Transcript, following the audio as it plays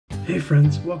Hey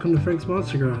friends, welcome to Frank's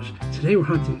Monster Garage. Today we're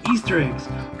hunting Easter eggs.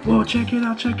 Whoa, check it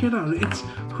out, check it out. It's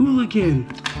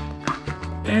Hooligan.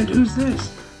 And who's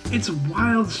this? It's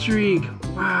Wild Streak.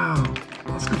 Wow.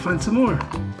 Let's go find some more.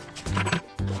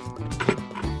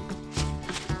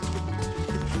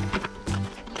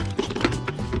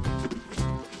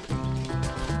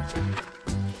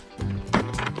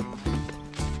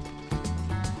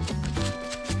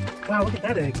 Wow, look at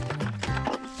that egg.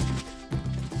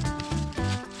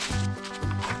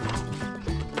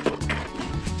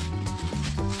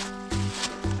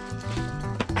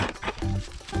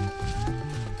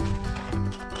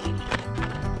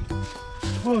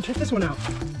 Whoa, check this one out.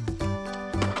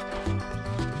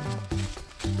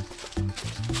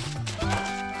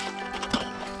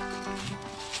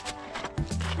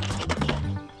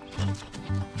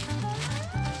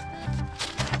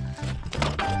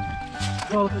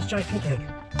 Whoa, look at this giant pink egg.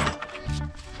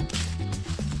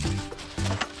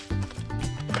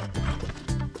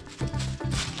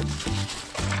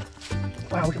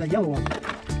 Wow, look at that yellow one.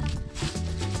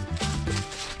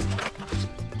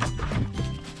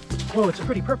 Whoa, it's a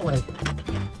pretty purple egg.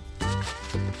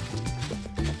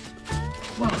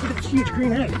 Wow, look at this huge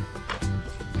green egg.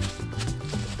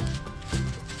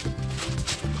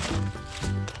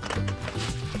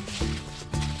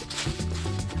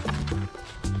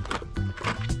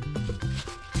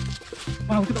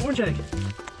 Wow, look at the orange egg.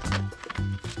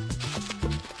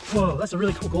 Whoa, that's a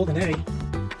really cool golden egg.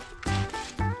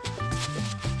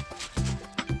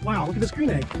 Wow, look at this green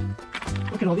egg.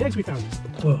 Look at all the eggs we found.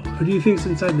 Whoa, who do you think's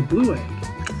inside the blue egg?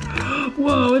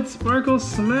 Whoa, it's Sparkle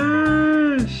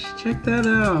Smash! Check that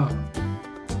out.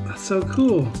 That's so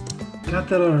cool. Got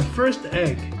that on our first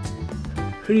egg.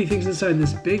 Who do you think's inside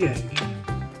this big egg?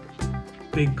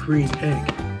 Big green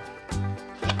egg.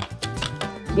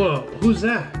 Whoa, who's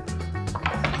that?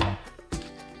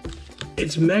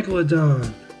 It's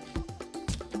Megalodon.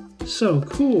 So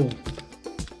cool.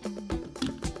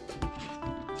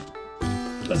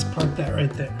 Let's park that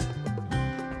right there.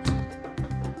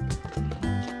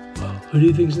 Who do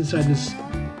you think's inside this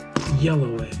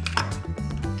yellow egg?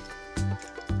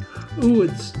 Ooh,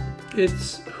 it's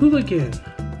Hooligan.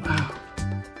 Wow.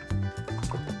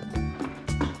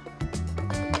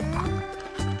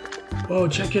 Whoa,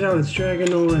 check it out, it's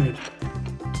Dragonoid.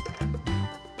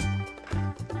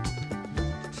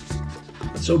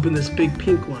 Let's open this big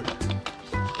pink one.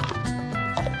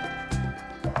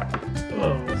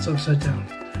 Oh, it's upside down.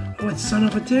 Oh, it's Son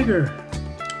of a Digger.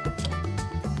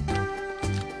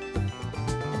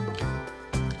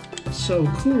 So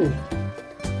cool.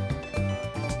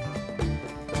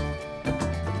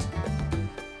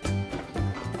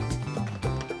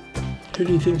 Who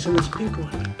do you think's in this pink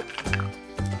one?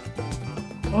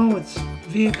 Oh, it's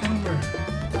Viacomber.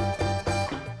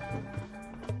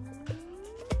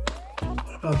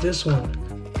 What about this one?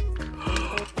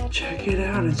 Check it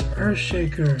out, it's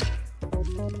Earthshaker.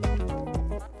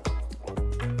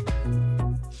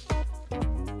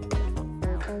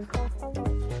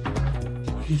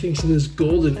 What do you think's in this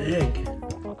golden egg?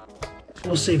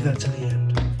 We'll save that to the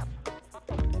end.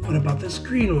 What about this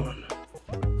green one?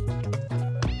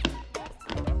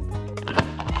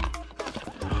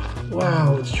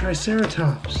 Wow, it's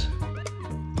Triceratops.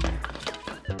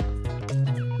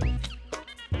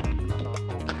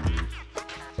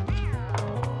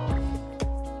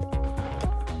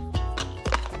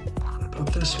 What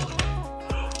about this one?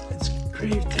 It's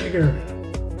Gravedigger.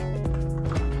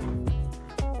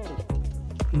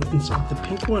 The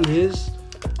pink one is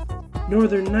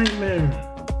Northern Nightmare.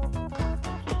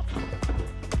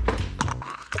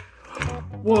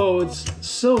 Whoa, it's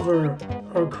silver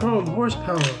or chrome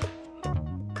horsepower.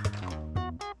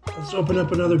 Let's open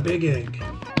up another big egg.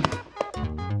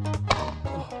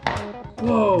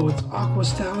 Whoa, it's Aqua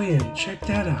Stallion. Check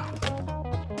that out.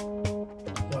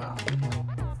 Wow.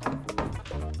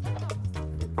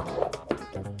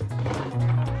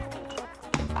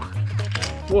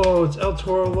 Whoa, it's El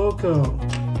Toro Loco.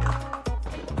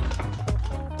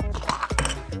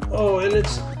 Oh, and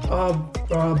it's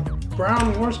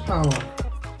brown horsepower.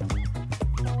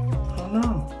 Oh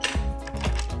no.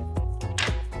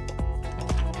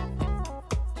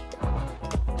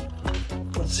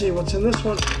 Let's see what's in this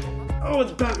one. Oh,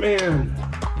 it's Batman.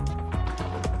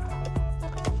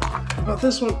 How about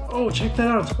this one? Oh, check that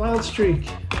out. It's Wild Streak.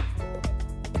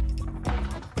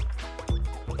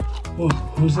 Whoa,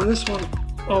 who's in this one?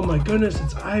 Oh my goodness,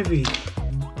 it's Ivy.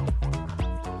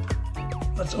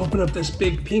 Let's open up this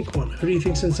big pink one. Who do you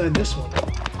think's inside this one?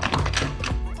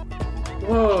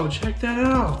 Whoa, check that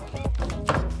out.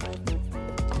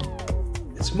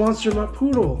 It's Monster Mutt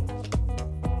Poodle.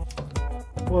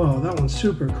 Whoa, that one's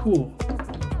super cool.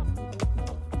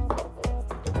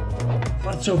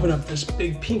 Let's open up this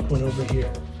big pink one over here.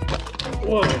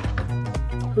 Whoa,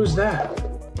 who's that?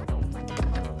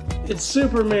 It's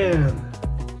Superman.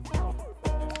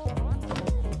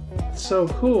 So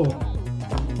cool.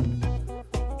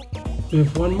 We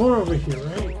have one more over here,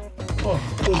 right? Oh,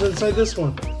 who's inside this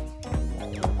one?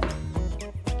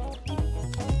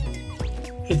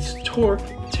 It's Torque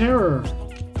Terror.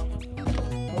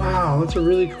 Wow, that's a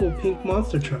really cool pink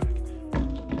monster truck.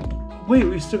 Wait,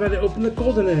 we still got to open the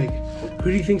golden egg. Who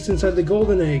do you think's inside the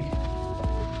golden egg?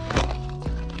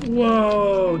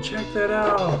 Whoa, check that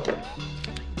out.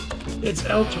 It's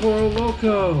El Toro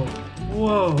Loco.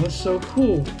 Whoa, that's so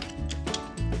cool.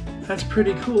 That's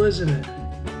pretty cool, isn't it?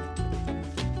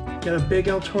 Got a big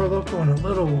El Toro Loco and a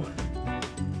little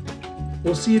one.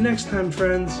 We'll see you next time,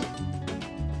 friends.